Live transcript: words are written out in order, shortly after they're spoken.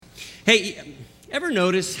Hey, ever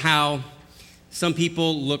notice how some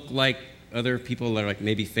people look like other people that are like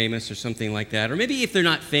maybe famous or something like that? Or maybe if they're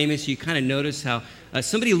not famous, you kind of notice how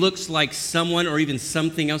somebody looks like someone or even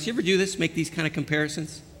something else. You ever do this, make these kind of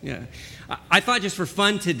comparisons? Yeah. I thought just for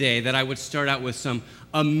fun today that I would start out with some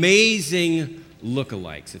amazing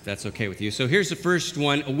lookalikes, if that's okay with you. So here's the first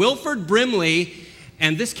one, Wilford Brimley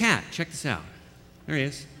and this cat. Check this out. There he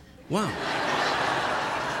is. Wow.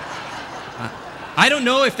 I don't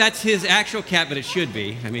know if that's his actual cat, but it should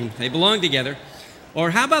be. I mean, they belong together.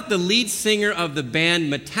 Or how about the lead singer of the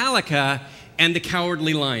band Metallica and the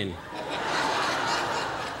Cowardly Lion?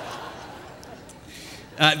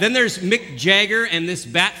 Then there's Mick Jagger and this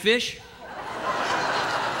batfish.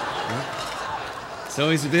 It's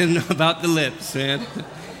always been about the lips, man.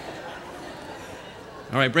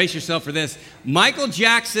 All right, brace yourself for this. Michael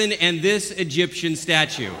Jackson and this Egyptian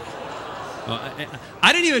statue.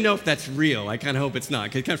 I didn't even know if that's real. I kind of hope it's not,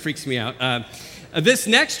 because it kind of freaks me out. This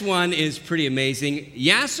next one is pretty amazing.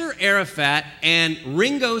 Yasser Arafat and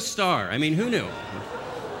Ringo Starr. I mean, who knew?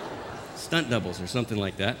 Stunt doubles or something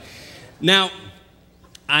like that. Now,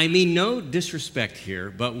 I mean no disrespect here,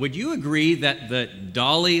 but would you agree that the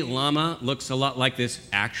Dalai Lama looks a lot like this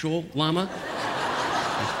actual llama?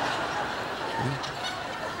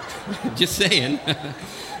 Just saying.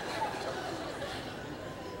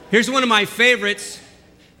 Here's one of my favorites,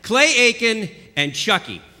 Clay Aiken and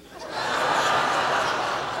Chucky.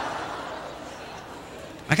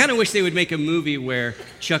 I kind of wish they would make a movie where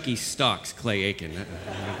Chucky stalks Clay Aiken. That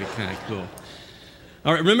would be kind of cool.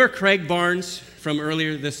 All right, remember Craig Barnes from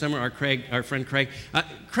earlier this summer, our friend Craig?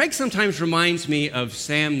 Craig sometimes reminds me of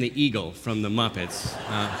Sam the Eagle from the Muppets.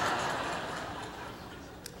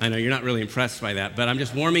 I know you're not really impressed by that, but I'm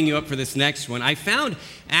just warming you up for this next one. I found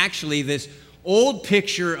actually this old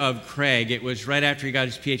picture of Craig. It was right after he got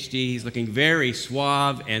his PhD. He's looking very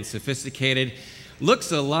suave and sophisticated.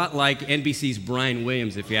 Looks a lot like NBC's Brian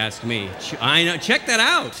Williams, if you ask me. I know. Check that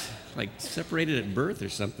out. Like separated at birth or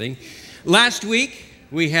something. Last week,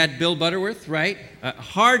 we had Bill Butterworth, right?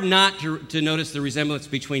 Hard not to notice the resemblance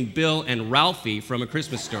between Bill and Ralphie from A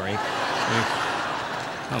Christmas Story.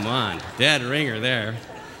 Come on, dead ringer there.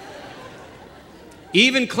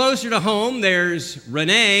 Even closer to home, there's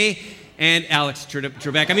Renee and Alex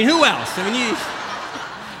Trebek. I mean, who else? I mean,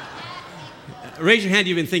 raise your hand,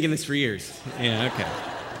 you've been thinking this for years. Yeah, okay.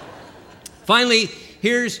 Finally,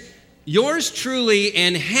 here's yours truly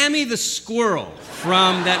and Hammy the Squirrel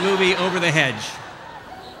from that movie Over the Hedge.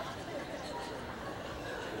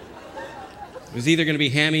 It was either going to be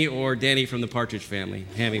Hammy or Danny from the Partridge Family.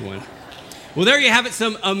 Hammy won. Well, there you have it,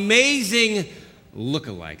 some amazing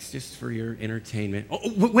lookalikes, just for your entertainment.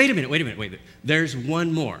 Oh, wait a minute. There's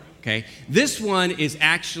one more, okay? This one is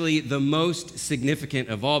actually the most significant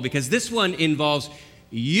of all because this one involves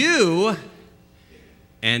you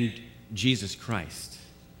and Jesus Christ.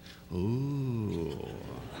 Ooh.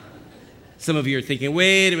 Some of you are thinking,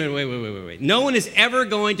 wait a minute. No one is ever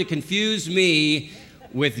going to confuse me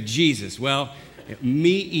with Jesus. Well,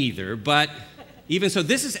 me either, but even so,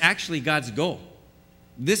 this is actually God's goal.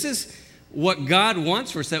 This is what God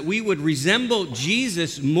wants for us, that we would resemble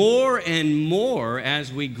Jesus more and more as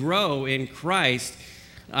we grow in Christ.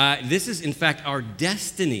 This is, in fact, our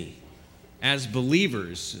destiny as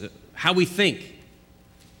believers, how we think,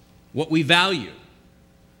 what we value,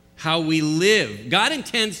 how we live. God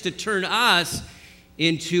intends to turn us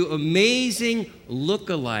into amazing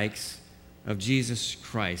lookalikes of Jesus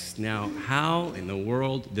Christ. Now, how in the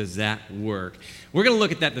world does that work? We're going to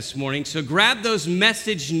look at that this morning. So grab those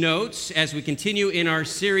message notes as we continue in our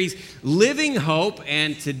series, Living Hope,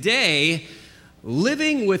 and today,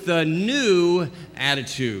 Living with a New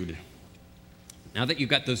Attitude. Now that you've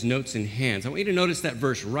got those notes in hand, I want you to notice that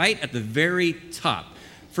verse right at the very top.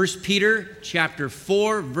 1 Peter chapter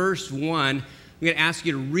 4, verse 1. I'm going to ask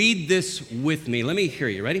you to read this with me. Let me hear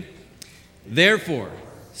you. Ready? Therefore,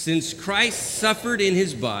 since Christ suffered in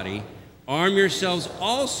his body, arm yourselves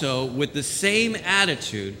also with the same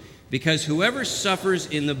attitude, because whoever suffers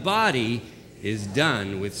in the body is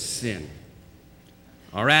done with sin.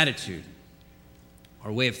 Our attitude,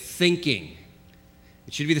 our way of thinking,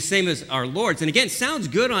 it should be the same as our Lord's. And again, it sounds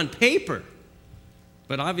good on paper,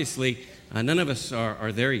 but obviously none of us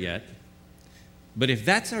are there yet. But if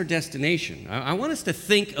that's our destination, I want us to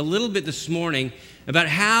think a little bit this morning about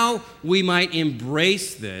how we might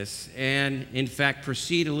embrace this and, in fact,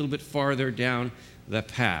 proceed a little bit farther down the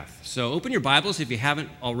path. So open your Bibles, if you haven't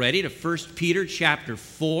already, to 1 Peter chapter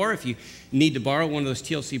 4. If you need to borrow one of those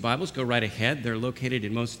TLC Bibles, go right ahead. They're located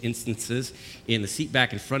in most instances in the seat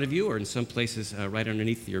back in front of you or in some places right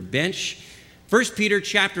underneath your bench. 1 Peter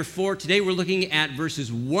chapter 4. Today we're looking at verses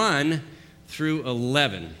 1 through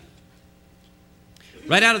 11.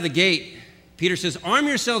 Right out of the gate, Peter says, arm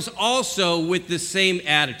yourselves also with the same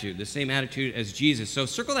attitude as Jesus. So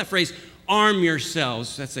circle that phrase, arm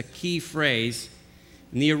yourselves. That's a key phrase.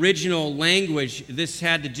 In the original language, this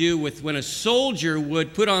had to do with when a soldier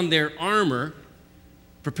would put on their armor,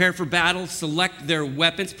 prepare for battle, select their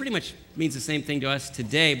weapons. Pretty much means the same thing to us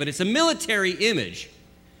today, but it's a military image.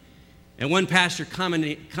 And one pastor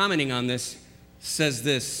commenting on this says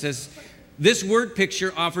this word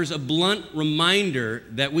picture offers a blunt reminder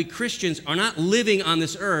that we Christians are not living on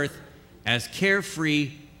this earth as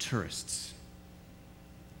carefree tourists.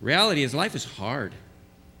 Reality is life is hard.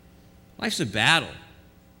 Life's a battle.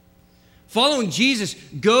 Following Jesus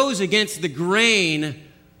goes against the grain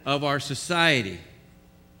of our society.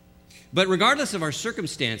 But regardless of our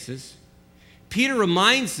circumstances, Peter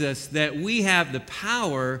reminds us that we have the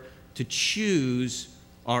power to choose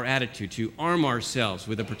our attitude, to arm ourselves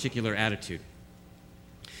with a particular attitude.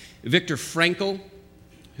 Viktor Frankl,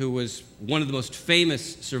 who was one of the most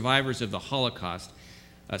famous survivors of the Holocaust,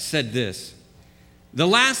 said this: "The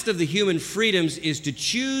last of the human freedoms is to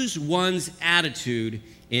choose one's attitude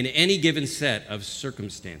in any given set of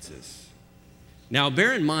circumstances." Now,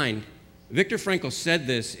 bear in mind, Viktor Frankl said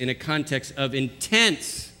this in a context of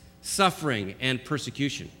intense suffering and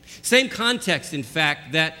persecution. Same context, in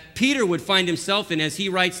fact, that Peter would find himself in as he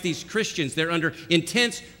writes these Christians. They're under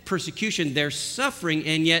intense persecution, they're suffering,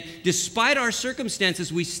 and yet, despite our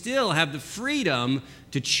circumstances, we still have the freedom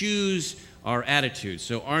to choose our attitude.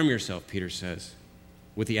 So arm yourself, Peter says,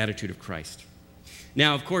 with the attitude of Christ.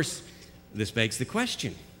 Now, of course, this begs the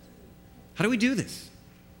question, how do we do this?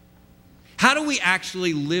 How do we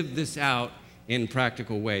actually live this out in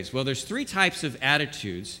practical ways? Well, there's three types of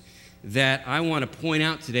attitudes that I want to point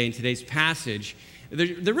out today in today's passage.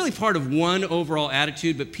 They're really part of one overall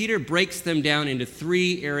attitude, but Peter breaks them down into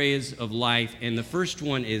three areas of life, and the first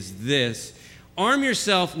one is this: arm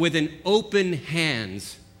yourself with an open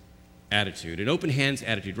hands attitude. An open hands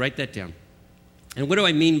attitude. Write that down. And what do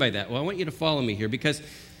I mean by that? Well, I want you to follow me here, because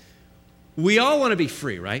we all want to be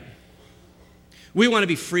free, right? We want to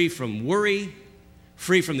be free from worry,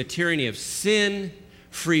 free from the tyranny of sin,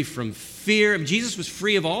 free from fear. Jesus was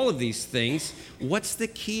free of all of these things. What's the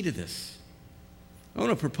key to this? I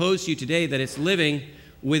want to propose to you today that it's living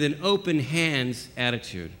with an open hands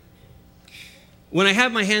attitude. When I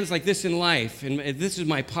have my hands like this in life, and this is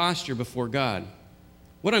my posture before God,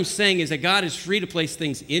 what I'm saying is that God is free to place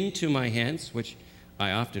things into my hands, which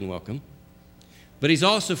I often welcome, but He's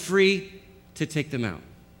also free to take them out.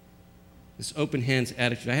 This open hands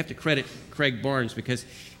attitude. I have to credit Craig Barnes, because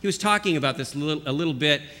he was talking about this a little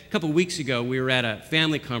bit. A couple of weeks ago, we were at a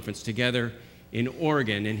family conference together in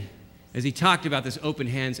Oregon, and as he talked about this open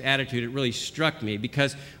hands attitude, it really struck me,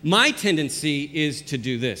 because my tendency is to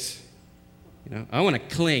do this. You know, I want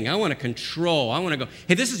to cling, I want to control, I want to go,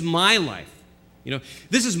 hey, this is my life. You know,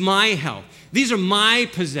 this is my health. These are my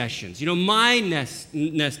possessions, my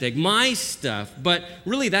nest egg, my stuff. But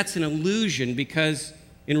really, that's an illusion, because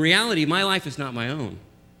in reality, my life is not my own.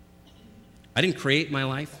 I didn't create my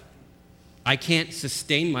life. I can't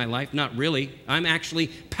sustain my life. Not really. I'm actually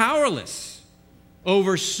powerless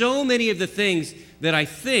over so many of the things that I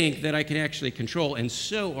think that I can actually control, and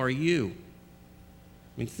so are you.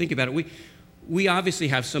 I mean, think about it. We obviously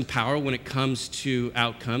have some power when it comes to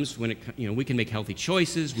outcomes. We can make healthy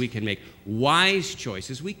choices. We can make wise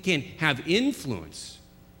choices. We can have influence.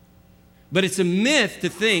 But it's a myth to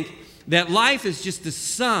think that life is just the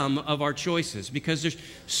sum of our choices, because there's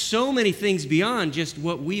so many things beyond just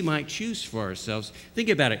what we might choose for ourselves. Think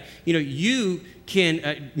about it. You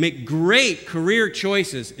can make great career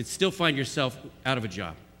choices and still find yourself out of a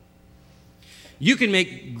job. You can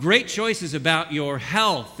make great choices about your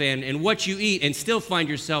health and what you eat and still find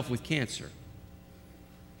yourself with cancer.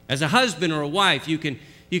 As a husband or a wife, you can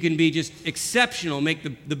be just exceptional,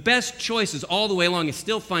 make the best choices all the way along, and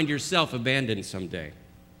still find yourself abandoned someday.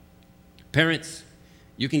 Parents,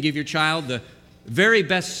 you can give your child the very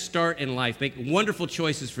best start in life, make wonderful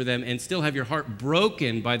choices for them, and still have your heart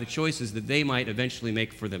broken by the choices that they might eventually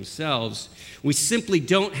make for themselves. We simply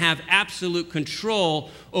don't have absolute control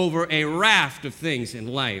over a raft of things in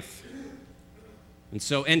life. And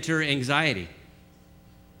so enter anxiety.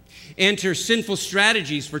 Enter sinful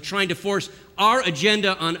strategies for trying to force our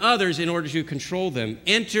agenda on others in order to control them.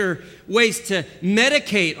 Enter ways to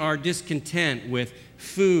medicate our discontent with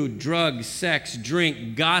food, drugs, sex,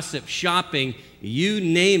 drink, gossip, shopping, you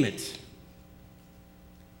name it.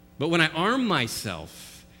 But when I arm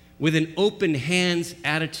myself with an open hands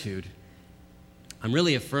attitude, I'm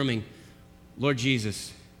really affirming, Lord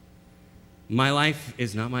Jesus, My life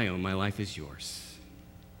is not my own. My life is yours.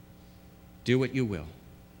 Do what you will.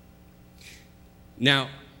 Now,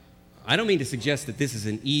 I don't mean to suggest that this is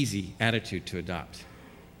an easy attitude to adopt.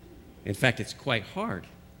 In fact, it's quite hard.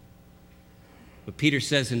 But Peter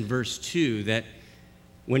says in verse 2 that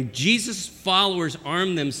when Jesus' followers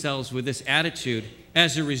arm themselves with this attitude,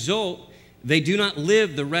 as a result, they do not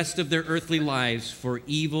live the rest of their earthly lives for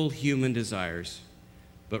evil human desires,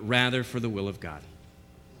 but rather for the will of God.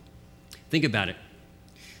 Think about it.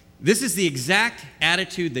 This is the exact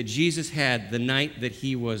attitude that Jesus had the night that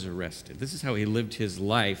he was arrested. This is how he lived his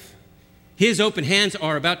life. His open hands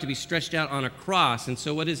are about to be stretched out on a cross, and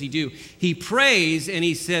so what does he do? He prays and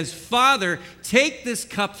he says, Father, take this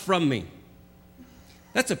cup from me.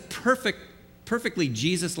 That's a perfectly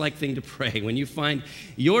Jesus-like thing to pray when you find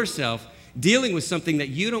yourself dealing with something that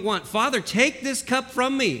you don't want. Father, take this cup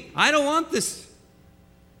from me. I don't want this.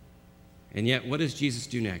 And yet, what does Jesus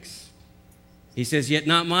do next? He says, yet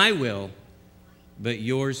not my will, but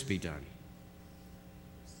yours be done.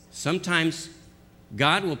 Sometimes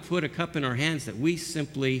God will put a cup in our hands that we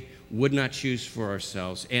simply would not choose for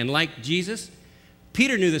ourselves. And like Jesus,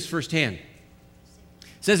 Peter knew this firsthand. It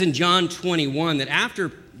says in John 21 that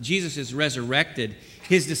after Jesus is resurrected,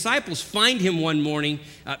 his disciples find him one morning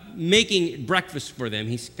making breakfast for them.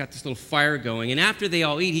 He's got this little fire going. And after they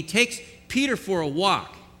all eat, he takes Peter for a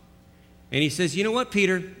walk. And he says, you know what,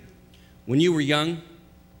 Peter? When you were young,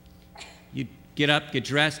 you'd get up, get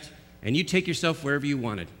dressed, and you'd take yourself wherever you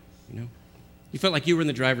wanted. You know, you felt like you were in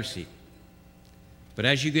the driver's seat. But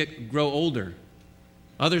as you grow older,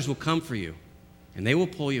 others will come for you, and they will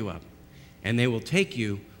pull you up, and they will take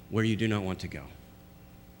you where you do not want to go.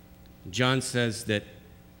 John says that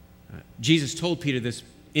Jesus told Peter this,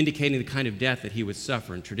 indicating the kind of death that he would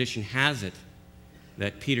suffer, and tradition has it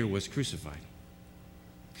that Peter was crucified.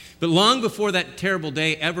 But long before that terrible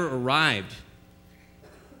day ever arrived,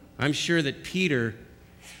 I'm sure that Peter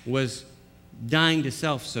was dying to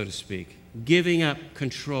self, so to speak, giving up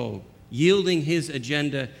control, yielding his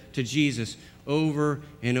agenda to Jesus over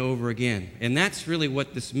and over again. And that's really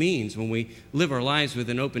what this means when we live our lives with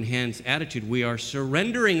an open hands attitude. We are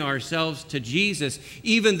surrendering ourselves to Jesus,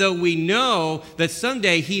 even though we know that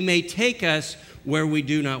someday he may take us where we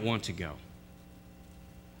do not want to go.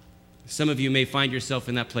 Some of you may find yourself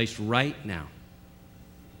in that place right now.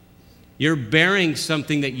 You're bearing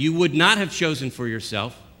something that you would not have chosen for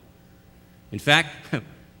yourself. In fact,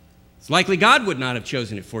 it's likely God would not have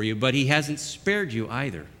chosen it for you, but he hasn't spared you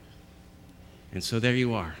either. And so there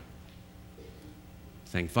you are,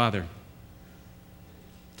 saying, Father,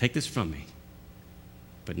 take this from me,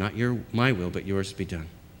 but not my will, but yours be done.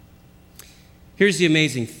 Here's the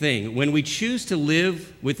amazing thing. When we choose to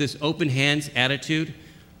live with this open hands attitude,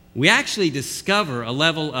 we actually discover a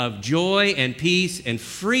level of joy and peace and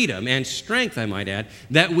freedom and strength, I might add,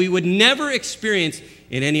 that we would never experience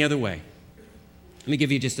in any other way. Let me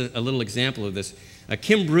give you just a little example of this.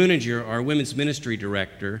 Kim Bruninger, our women's ministry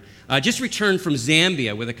director, just returned from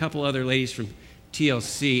Zambia with a couple other ladies from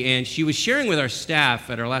TLC, and she was sharing with our staff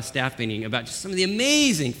at our last staff meeting about just some of the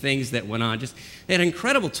amazing things that went on. Just they had an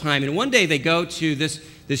incredible time, and one day they go to this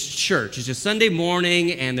church. It's a Sunday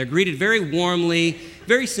morning, and they're greeted very warmly,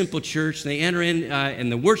 very simple church. They enter in,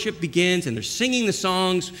 and the worship begins, and they're singing the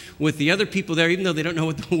songs with the other people there, even though they don't know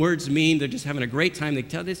what the words mean. They're just having a great time. They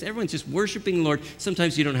tell this, everyone's just worshiping the Lord.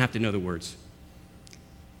 Sometimes you don't have to know the words.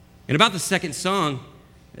 And about the second song,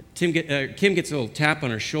 Kim gets a little tap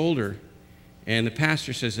on her shoulder, and the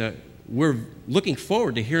pastor says, we're looking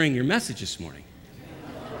forward to hearing your message this morning.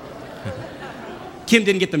 Kim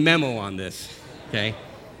didn't get the memo on this, okay?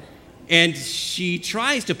 And she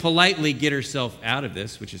tries to politely get herself out of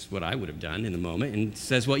this, which is what I would have done in the moment, and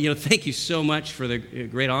says, well, thank you so much for the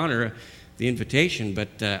great honor of the invitation,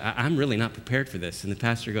 but I'm really not prepared for this. And the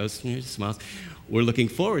pastor goes, smiles, we're looking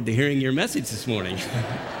forward to hearing your message this morning.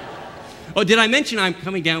 Oh, did I mention I'm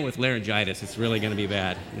coming down with laryngitis? It's really going to be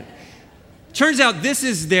bad. Turns out this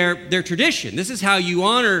is their tradition. This is how you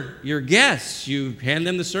honor your guests. You hand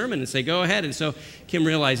them the sermon and say, go ahead. And so Kim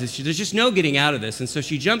realizes there's just no getting out of this. And so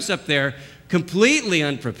she jumps up there completely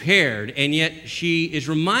unprepared, and yet she is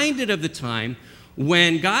reminded of the time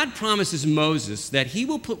when God promises Moses that he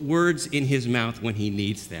will put words in his mouth when he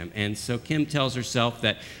needs them. And so Kim tells herself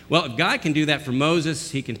that, well, if God can do that for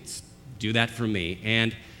Moses, he can do that for me.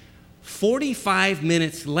 And 45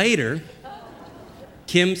 minutes later,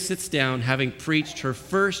 Kim sits down having preached her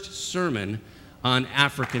first sermon on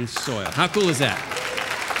African soil. How cool is that?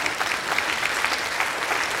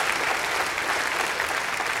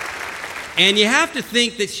 And you have to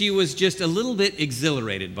think that she was just a little bit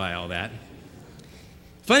exhilarated by all that.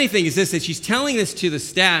 Funny thing is this, that she's telling this to the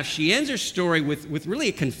staff. She ends her story with really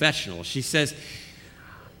a confessional. She says,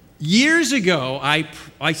 years ago,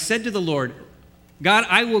 I said to the Lord, God,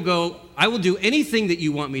 I will do anything that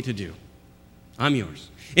you want me to do. I'm yours.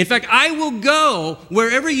 In fact, I will go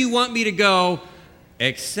wherever you want me to go,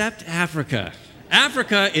 except Africa.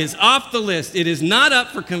 Africa is off the list. It is not up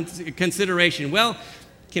for consideration. Well,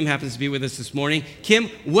 Kim happens to be with us this morning. Kim,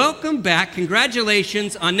 welcome back.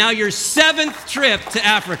 Congratulations on now your 7th trip to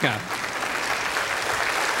Africa.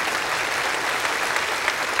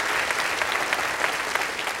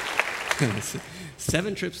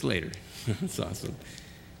 Seven trips later. That's awesome.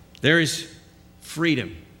 There is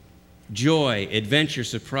freedom, joy, adventure,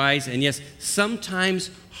 surprise, and yes, sometimes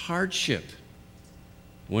hardship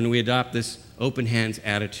when we adopt this open hands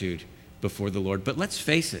attitude before the Lord. But let's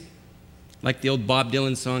face it, like the old Bob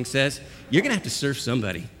Dylan song says, you're going to have to serve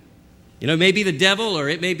somebody. You know, it may be the devil or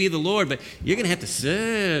it may be the Lord, but you're going to have to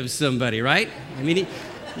serve somebody, right? I mean,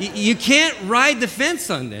 you can't ride the fence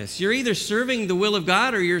on this. You're either serving the will of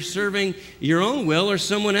God or you're serving your own will or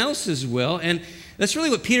someone else's will. And that's really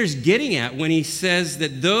what Peter's getting at when he says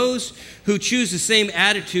that those who choose the same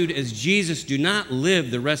attitude as Jesus do not live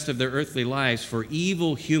the rest of their earthly lives for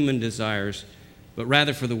evil human desires, but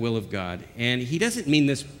rather for the will of God. And he doesn't mean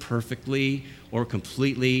this perfectly or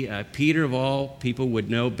completely. Peter, of all people, would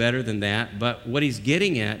know better than that. But what he's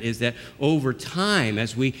getting at is that over time,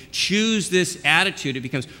 as we choose this attitude, it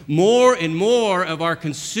becomes more and more of our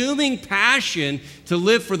consuming passion to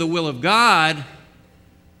live for the will of God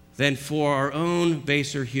than for our own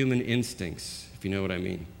baser human instincts, if you know what I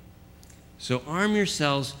mean. So arm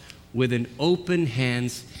yourselves with an open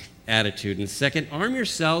hands attitude. And second, arm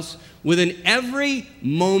yourselves with an every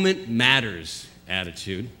moment matters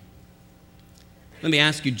attitude. Let me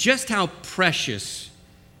ask you, just how precious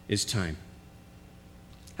is time?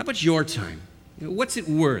 How about your time? What's it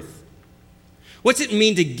worth? What's it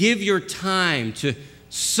mean to give your time to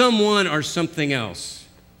someone or something else?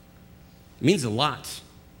 It means a lot.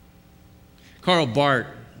 Karl Barth,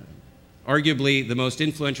 arguably the most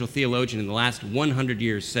influential theologian in the last 100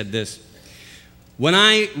 years, said this: when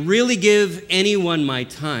I really give anyone my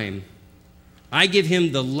time, I give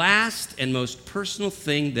him the last and most personal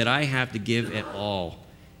thing that I have to give at all,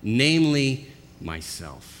 namely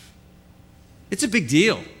myself. It's a big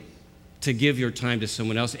deal to give your time to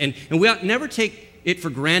someone else. And we ought never take it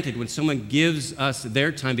for granted when someone gives us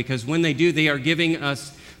their time, because when they do, they are giving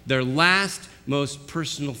us their last, most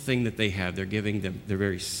personal thing that they have. They're giving them their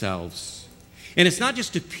very selves. And it's not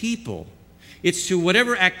just to people. It's to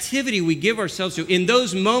whatever activity we give ourselves to. In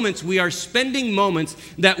those moments, we are spending moments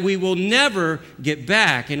that we will never get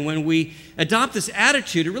back. And when we adopt this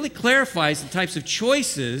attitude, it really clarifies the types of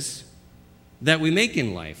choices that we make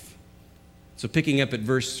in life. So picking up at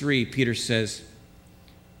verse 3, Peter says,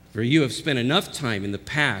 "For you have spent enough time in the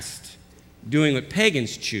past doing what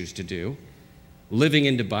pagans choose to do, living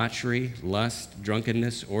in debauchery, lust,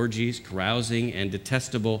 drunkenness, orgies, carousing, and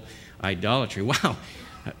detestable idolatry." Wow.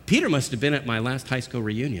 Peter must have been at my last high school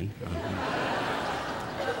reunion.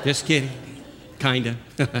 Just kidding. Kinda.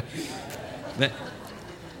 That,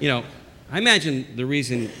 I imagine the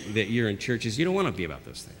reason that you're in church is you don't want to be about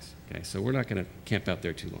those things. Okay, so we're not going to camp out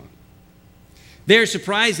there too long. They're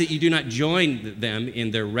surprised that you do not join them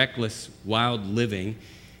in their reckless, wild living,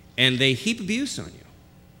 and they heap abuse on you.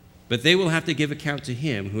 But they will have to give account to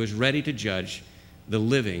him who is ready to judge the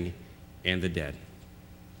living and the dead.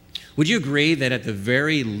 Would you agree that at the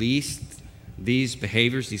very least, these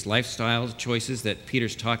behaviors, these lifestyle choices that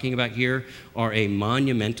Peter's talking about here are a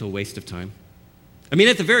monumental waste of time? I mean,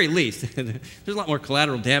 at the very least, there's a lot more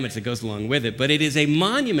collateral damage that goes along with it, but it is a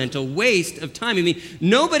monumental waste of time. I mean,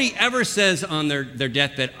 nobody ever says on their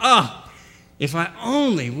deathbed, if I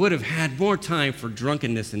only would have had more time for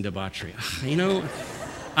drunkenness and debauchery.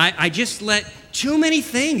 I just let too many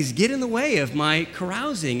things get in the way of my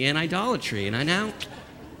carousing and idolatry, and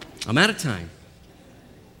I'm out of time.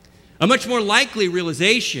 A much more likely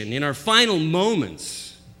realization in our final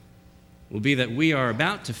moments will be that we are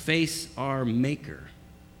about to face our Maker,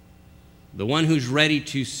 the one who's ready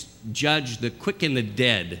to judge the quick and the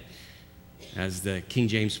dead, as the King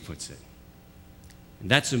James puts it. And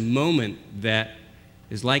that's a moment that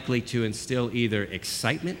is likely to instill either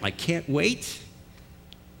excitement, I can't wait,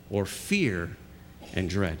 or fear and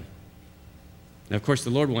dread. Now, of course,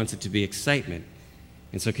 the Lord wants it to be excitement.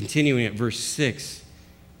 And so continuing at verse 6,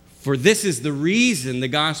 "For this is the reason the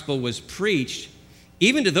gospel was preached,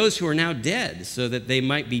 even to those who are now dead, so that they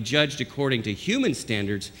might be judged according to human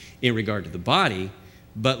standards in regard to the body,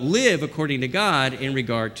 but live according to God in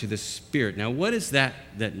regard to the spirit." Now, what does that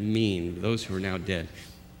mean, those who are now dead?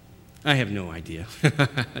 I have no idea.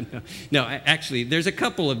 Actually, there's a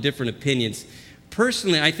couple of different opinions.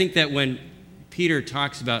 Personally, I think that when Peter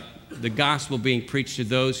talks about the gospel being preached to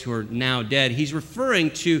those who are now dead, he's referring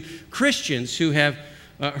to Christians who have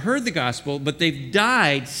heard the gospel, but they've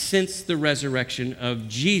died since the resurrection of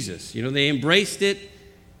Jesus. They embraced it,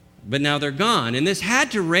 but now they're gone. And this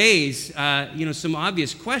had to raise, some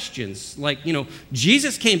obvious questions. Like,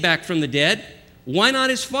 Jesus came back from the dead. Why not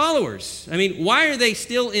his followers? Why are they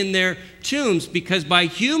still in their tombs? Because by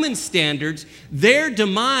human standards, their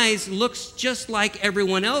demise looks just like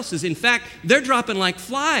everyone else's. In fact, they're dropping like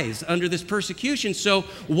flies under this persecution. So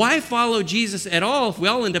why follow Jesus at all if we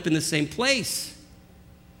all end up in the same place?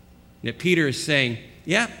 Yet Peter is saying,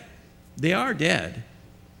 yeah, they are dead.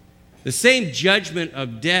 The same judgment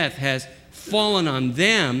of death has fallen on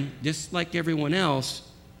them, just like everyone else.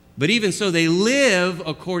 But even so, they live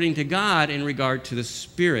according to God in regard to the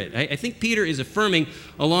Spirit. I think Peter is affirming,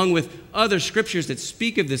 along with other scriptures that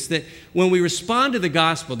speak of this, that when we respond to the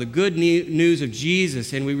gospel, the good news of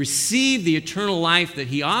Jesus, and we receive the eternal life that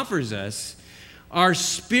he offers us, our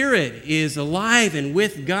spirit is alive and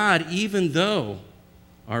with God, even though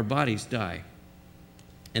our bodies die.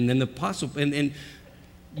 And then the apostle, and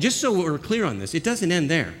just so we're clear on this, it doesn't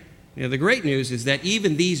end there. The great news is that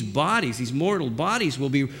even these bodies, these mortal bodies, will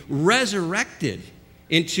be resurrected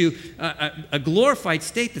into a glorified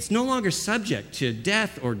state that's no longer subject to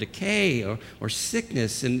death or decay or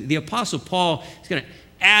sickness. And the Apostle Paul is going to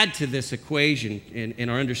add to this equation in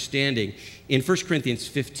our understanding in 1 Corinthians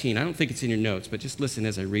 15. I don't think it's in your notes, but just listen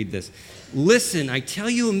as I read this. Listen, I tell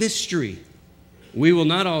you a mystery. We will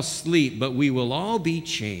not all sleep, but we will all be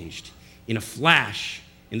changed in a flash,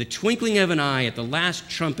 in the twinkling of an eye, at the last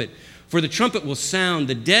trumpet. For the trumpet will sound,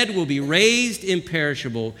 the dead will be raised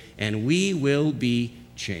imperishable, and we will be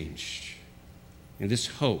changed. And this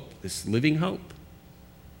hope, this living hope,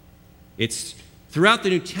 it's throughout the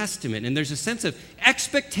New Testament, and there's a sense of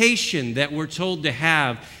expectation that we're told to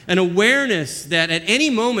have, an awareness that at any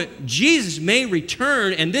moment Jesus may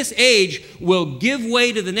return, and this age will give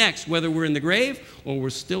way to the next, whether we're in the grave or we're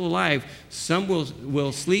still alive. Some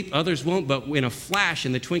will sleep, others won't, but in a flash,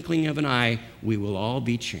 in the twinkling of an eye, we will all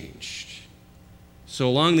be changed. So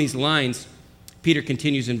along these lines, Peter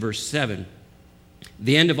continues in verse 7.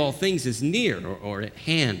 The end of all things is near or at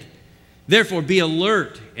hand. Therefore, be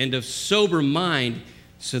alert and of sober mind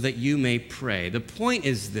so that you may pray. The point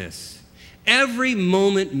is this. Every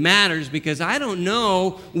moment matters because I don't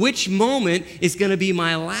know which moment is going to be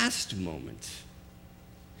my last moment.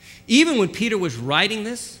 Even when Peter was writing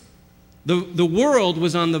this, the world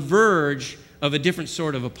was on the verge of a different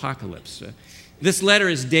sort of apocalypse. This letter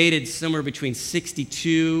is dated somewhere between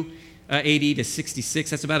 62 AD to 66.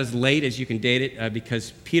 That's about as late as you can date it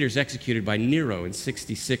because Peter's executed by Nero in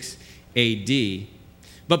 66 AD.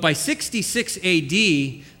 But by 66 AD,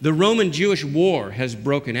 the Roman-Jewish war has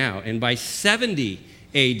broken out. And by 70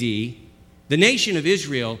 AD, the nation of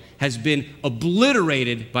Israel has been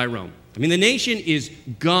obliterated by Rome. The nation is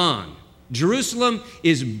gone. Jerusalem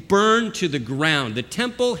is burned to the ground. The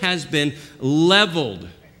temple has been leveled.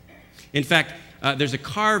 In fact, there's a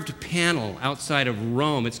carved panel outside of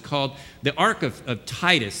Rome. It's called the Ark of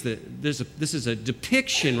Titus. This is a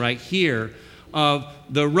depiction right here of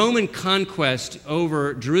the Roman conquest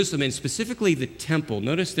over Jerusalem, and specifically the temple.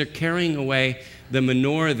 Notice they're carrying away the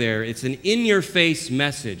menorah there. It's an in-your-face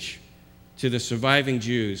message to the surviving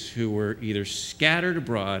Jews who were either scattered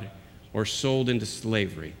abroad or sold into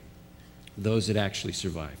slavery, those that actually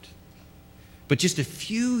survived. But just a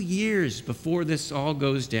few years before this all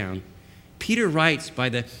goes down, Peter writes by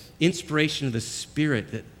the inspiration of the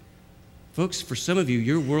Spirit that, folks, for some of you,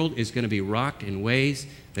 your world is going to be rocked in ways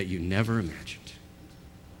that you never imagined.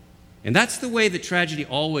 And that's the way that tragedy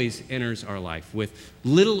always enters our life, with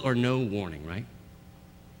little or no warning, right?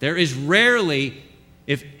 There is rarely,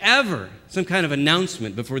 if ever, some kind of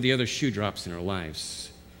announcement before the other shoe drops in our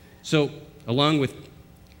lives. So, along with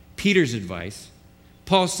Peter's advice,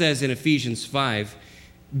 Paul says in Ephesians 5,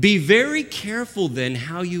 be very careful then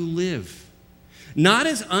how you live, not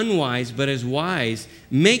as unwise, but as wise,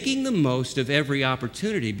 making the most of every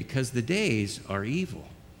opportunity because the days are evil.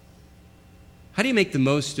 How do you make the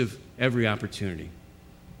most of every opportunity?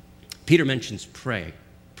 Peter mentions prayer,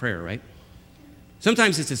 right?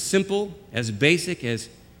 Sometimes it's as simple, as basic as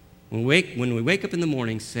when we wake up in the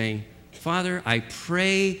morning saying, Father, I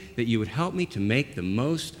pray that you would help me to make the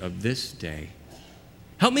most of this day.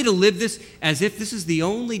 Help me to live this as if this is the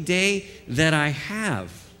only day that I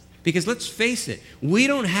have. Because let's face it, we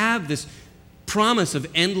don't have this promise of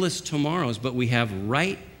endless tomorrows, but we have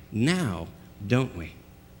right now, don't we?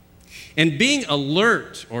 And being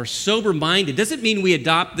alert or sober-minded doesn't mean we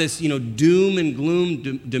adopt this, doom and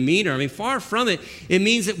gloom demeanor. I mean, far from it. It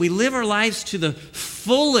means that we live our lives to the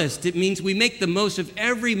fullest. It means we make the most of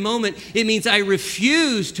every moment. It means I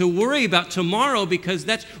refuse to worry about tomorrow because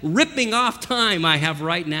that's ripping off time I have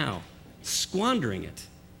right now, squandering it.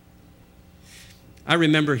 I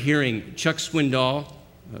remember hearing Chuck Swindoll,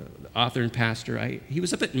 author and pastor. He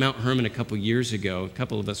was up at Mount Hermon a couple years ago. A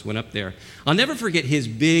couple of us went up there. I'll never forget his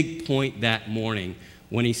big point that morning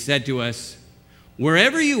when he said to us,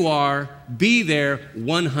 wherever you are, be there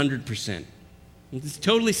 100%. It's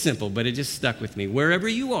totally simple, but it just stuck with me. Wherever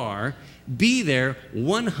you are, be there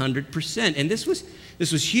 100%. And this was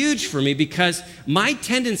huge for me because my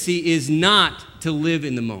tendency is not to live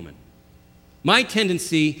in the moment. My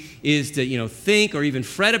tendency is to, think or even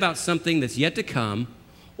fret about something that's yet to come,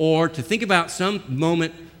 or to think about some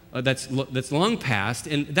moment that's long past.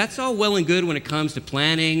 And that's all well and good when it comes to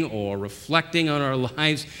planning or reflecting on our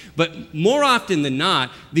lives. But more often than not,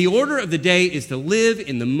 the order of the day is to live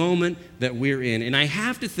in the moment that we're in. And I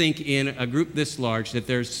have to think in a group this large that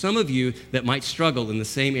there's some of you that might struggle in the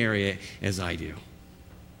same area as I do.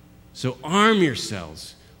 So arm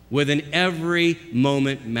yourselves with an every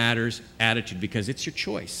moment matters attitude, because it's your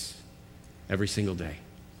choice every single day.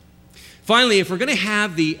 Finally, if we're going to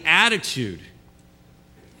have the attitude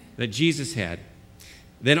that Jesus had,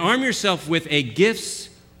 then arm yourself with a gifts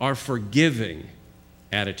are forgiving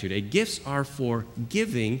attitude. A gifts are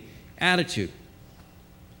forgiving attitude.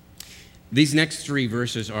 These next 3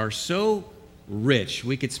 verses are so rich,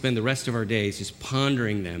 we could spend the rest of our days just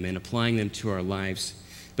pondering them and applying them to our lives.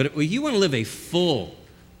 But if you want to live a full,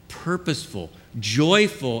 purposeful,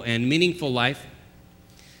 joyful, and meaningful life,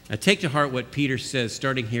 now take to heart what Peter says,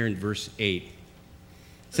 starting here in verse 8. It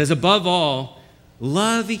says, above all,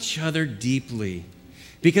 love each other deeply,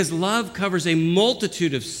 because love covers a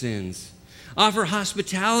multitude of sins. Offer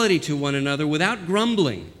hospitality to one another without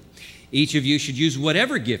grumbling. Each of you should use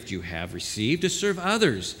whatever gift you have received to serve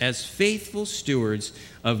others as faithful stewards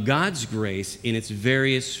of God's grace in its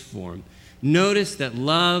various form. Notice that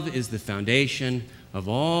love is the foundation of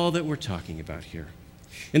all that we're talking about here.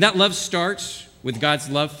 And that love starts with God's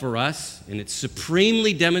love for us, and it's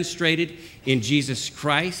supremely demonstrated in Jesus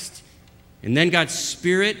Christ. And then God's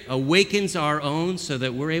Spirit awakens our own so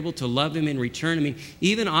that we're able to love Him in return. I mean,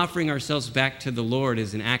 even offering ourselves back to the Lord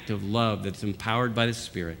is an act of love that's empowered by the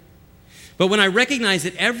Spirit. But when I recognize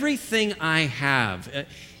that everything I have,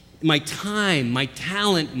 my time, my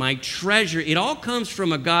talent, my treasure, it all comes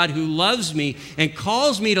from a God who loves me and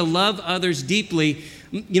calls me to love others deeply,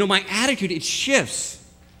 my attitude, it shifts.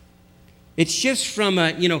 It shifts from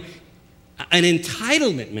an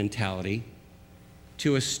entitlement mentality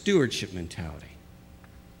to a stewardship mentality,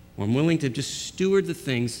 where I'm willing to just steward the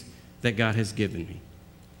things that God has given me.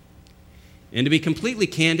 And to be completely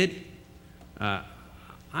candid,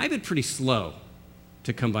 I've been pretty slow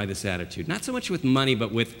to come by this attitude. Not so much with money,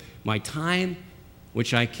 but with my time,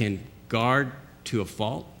 which I can guard to a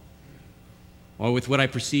fault, or with what I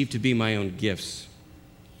perceive to be my own gifts.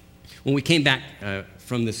 When we came back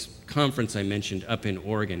from this conference I mentioned up in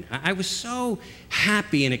Oregon, I was so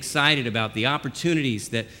happy and excited about the opportunities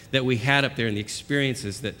that we had up there and the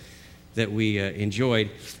experiences that we enjoyed.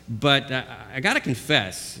 But I got to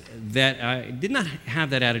confess that I did not have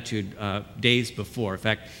that attitude days before. In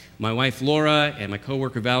fact, my wife Laura and my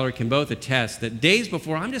coworker Valerie can both attest that days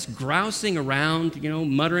before I'm just grousing around,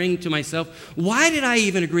 muttering to myself, why did I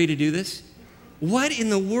even agree to do this? What in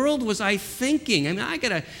the world was I thinking? I mean, I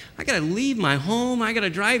gotta leave my home. I gotta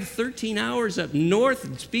drive 13 hours up north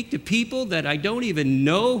and speak to people that I don't even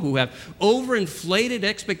know, who have overinflated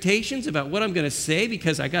expectations about what I'm gonna say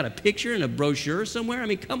because I got a picture in a brochure somewhere. I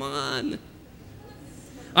mean, come on.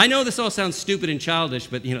 I know this all sounds stupid and childish,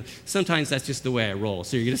 but sometimes that's just the way I roll.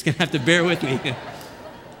 So you're just gonna have to bear with me.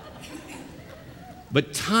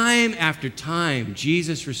 But time after time,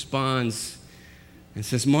 Jesus responds and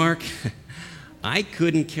says, Mark, I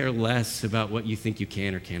couldn't care less about what you think you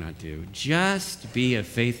can or cannot do. Just be a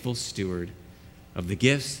faithful steward of the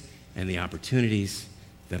gifts and the opportunities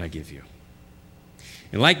that I give you.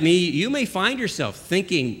 And like me, you may find yourself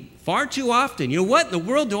thinking far too often, what in the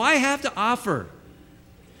world do I have to offer?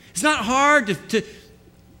 It's not hard to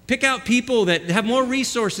pick out people that have more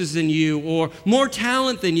resources than you, or more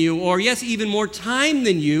talent than you, or yes, even more time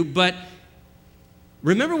than you. But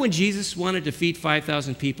remember when Jesus wanted to feed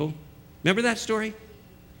 5,000 people? Remember that story?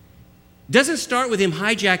 Doesn't start with him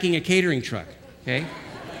hijacking a catering truck, okay?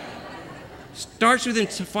 Starts with him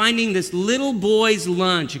finding this little boy's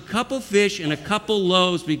lunch, a couple fish and a couple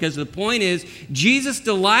loaves, because the point is, Jesus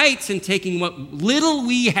delights in taking what little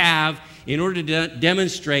we have in order to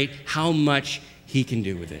demonstrate how much he can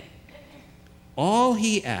do with it. All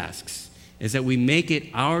he asks is that we make it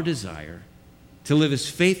our desire to live as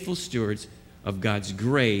faithful stewards of God's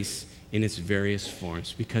grace in its various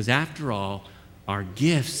forms, because after all, our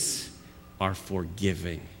gifts are for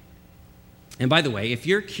giving. And by the way, if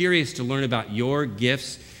you're curious to learn about your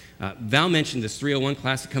gifts, Val mentioned this 301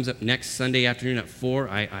 class that comes up next Sunday afternoon at 4.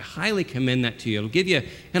 I highly commend that to you. It'll give you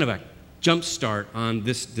kind of a jump start on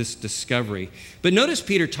this discovery. But notice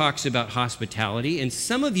Peter talks about hospitality, and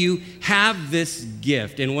some of you have this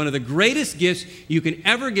gift. And one of the greatest gifts you can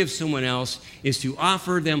ever give someone else is to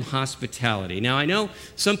offer them hospitality. Now, I know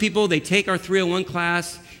some people, they take our 301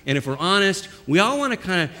 class, and if we're honest, we all want to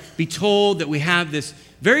kind of be told that we have this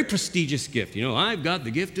very prestigious gift. You know, I've got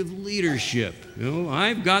the gift of leadership. You know,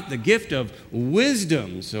 I've got the gift of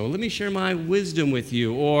wisdom, so let me share my wisdom with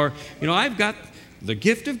you. Or, you know, I've got the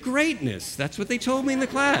gift of greatness. That's what they told me in the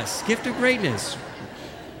class, gift of greatness.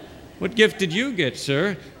 What gift did you get,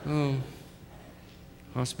 sir? Oh,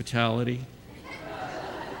 hospitality.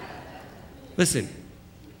 Listen,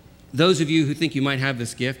 those of you who think you might have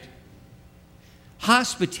this gift,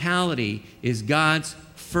 hospitality is God's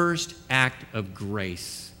first act of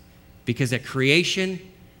grace, because at creation,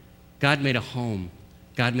 God made a home,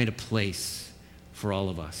 God made a place for all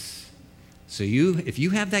of us. So if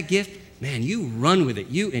you have that gift, man, you run with it,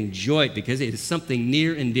 you enjoy it, because it is something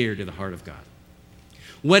near and dear to the heart of God.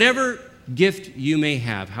 Whatever gift you may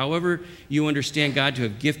have, however you understand God to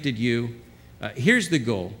have gifted you, here's the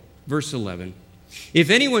goal, verse 11. If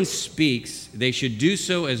anyone speaks, they should do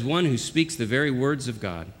so as one who speaks the very words of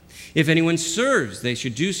God. If anyone serves, they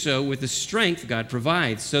should do so with the strength God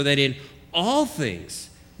provides, so that in all things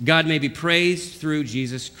God may be praised through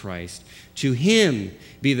Jesus Christ. To him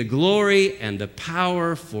be the glory and the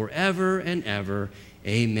power forever and ever.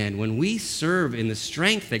 Amen. When we serve in the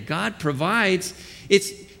strength that God provides,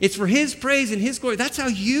 it's for his praise and his glory. That's how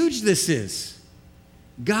huge this is.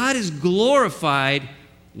 God is glorified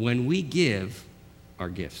when we give our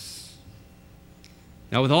gifts.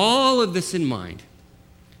 Now, with all of this in mind,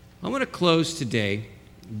 I want to close today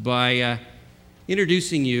by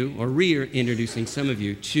introducing you, or reintroducing some of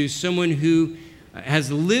you, to someone who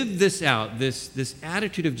has lived this out, this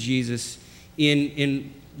attitude of Jesus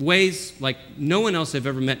in ways like no one else I've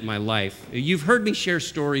ever met in my life. You've heard me share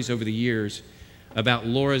stories over the years about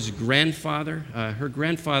Laura's grandfather. Her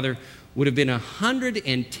grandfather would have been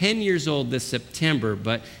 110 years old this September,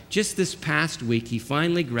 but just this past week, he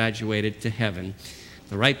finally graduated to heaven,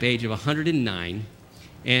 the ripe age of 109.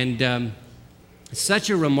 And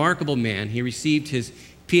such a remarkable man. He received his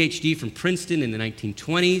PhD from Princeton in the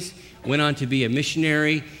 1920s, went on to be a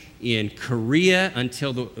missionary in Korea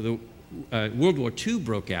until the World War II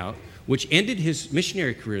broke out, which ended his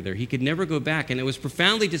missionary career there. He could never go back, and it was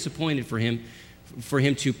profoundly disappointed for him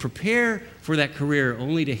to prepare for that career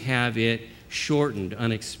only to have it shortened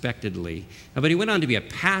unexpectedly. But he went on to be a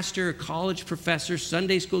pastor, a college professor,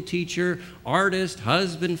 Sunday school teacher, artist,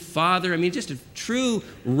 husband, father. I mean, just a true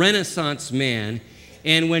Renaissance man.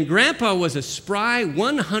 And when Grandpa was a spry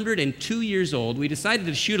 102 years old, we decided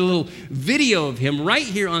to shoot a little video of him right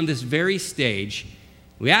here on this very stage.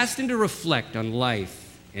 We asked him to reflect on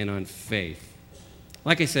life and on faith.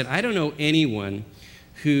 Like I said, I don't know anyone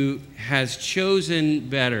who has chosen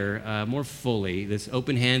better, more fully, this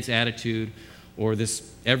open hands attitude, or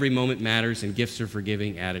this every moment matters and gifts are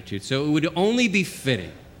forgiving attitude. So it would only be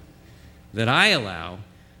fitting that I allow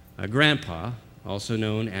Grandpa, also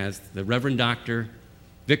known as the Reverend Dr.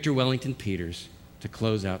 Victor Wellington Peters, to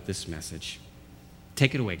close out this message.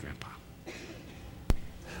 Take it away, Grandpa.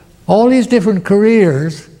 All these different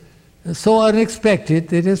careers, so unexpected,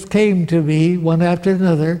 they just came to me one after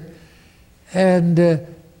another. And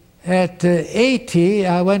at 80,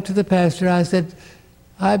 I went to the pastor. I said,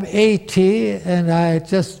 I'm 80, and I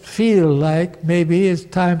just feel like maybe it's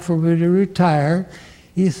time for me to retire.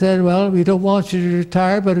 He said, well, we don't want you to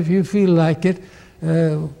retire, but if you feel like it,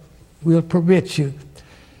 we'll permit you.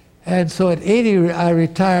 And so at 80, I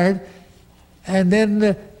retired, and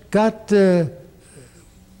then got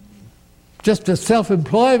just a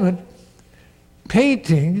self-employment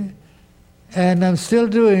painting, and I'm still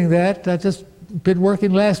doing that. I just been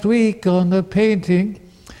working last week on the painting,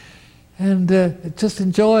 and just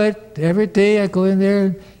enjoy it. Every day I go in there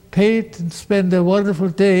and paint and spend a wonderful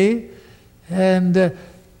day, and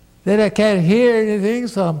then I can't hear anything,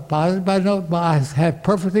 so I'm bothered by I have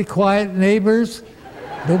perfectly quiet neighbors.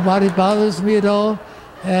 Nobody bothers me at all.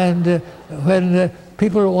 And when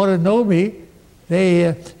people want to know me,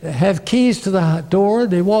 they have keys to the door.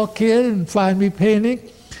 They walk in and find me painting.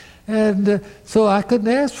 And so I couldn't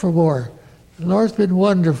ask for more. The Lord's been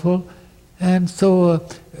wonderful. And so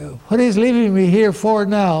what he's leaving me here for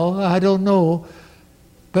now, I don't know.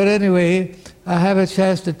 But anyway, I have a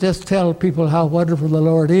chance to just tell people how wonderful the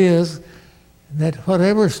Lord is, and that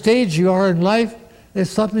whatever stage you are in life, there's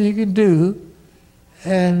something you can do.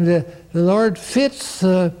 And the Lord fits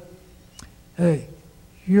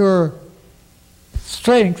your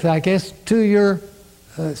strength, I guess, to your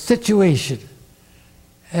situation.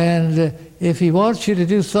 And if he wants you to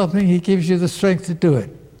do something, he gives you the strength to do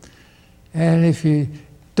it. And if he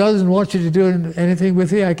doesn't want you to do anything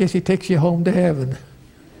with you, I guess he takes you home to heaven.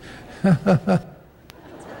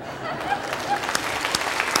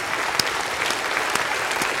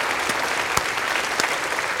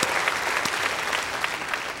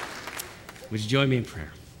 Would you join me in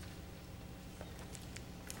prayer?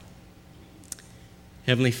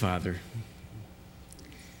 Heavenly Father,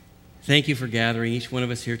 thank you for gathering each one of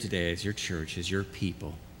us here today as your church, as your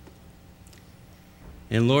people.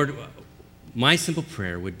 And Lord, my simple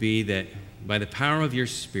prayer would be that by the power of your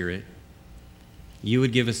Spirit, you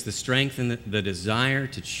would give us the strength and the desire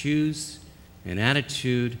to choose an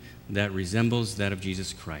attitude that resembles that of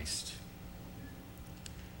Jesus Christ.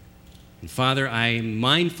 And Father, I am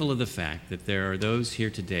mindful of the fact that there are those here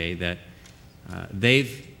today that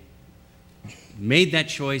they've made that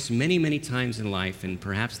choice many, many times in life, and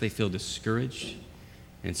perhaps they feel discouraged.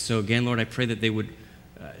 And so again, Lord, I pray that they would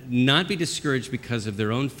not be discouraged because of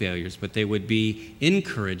their own failures, but they would be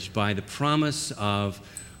encouraged by the promise of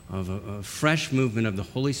a fresh movement of the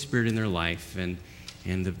Holy Spirit in their life, and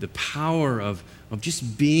the power of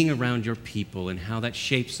just being around your people and how that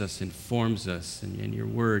shapes us and forms us, and your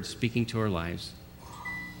word speaking to our lives.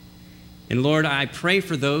 And Lord, I pray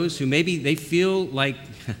for those who maybe they feel like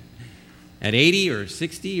at 80 or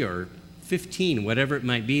 60 or 15, whatever it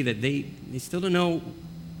might be, that they still don't know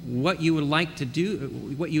what you would like to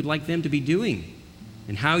do, what you'd like them to be doing,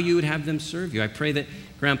 and how you would have them serve you. I pray that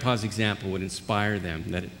Grandpa's example would inspire them,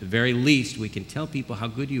 that at the very least we can tell people how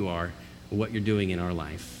good you are, what you're doing in our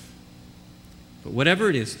life. But whatever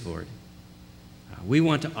it is, Lord, we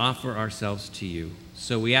want to offer ourselves to you.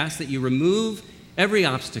 So we ask that you remove every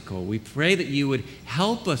obstacle. We pray that you would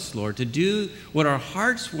help us, Lord, to do what our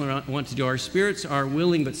hearts want to do. Our spirits are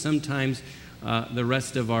willing, but sometimes the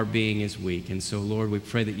rest of our being is weak. And so, Lord, we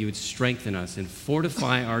pray that you would strengthen us and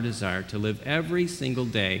fortify our desire to live every single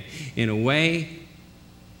day in a way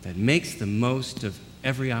that makes the most of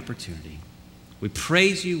every opportunity. We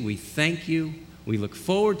praise you. We thank you. We look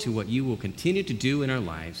forward to what you will continue to do in our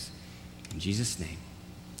lives. In Jesus' name,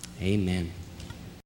 amen.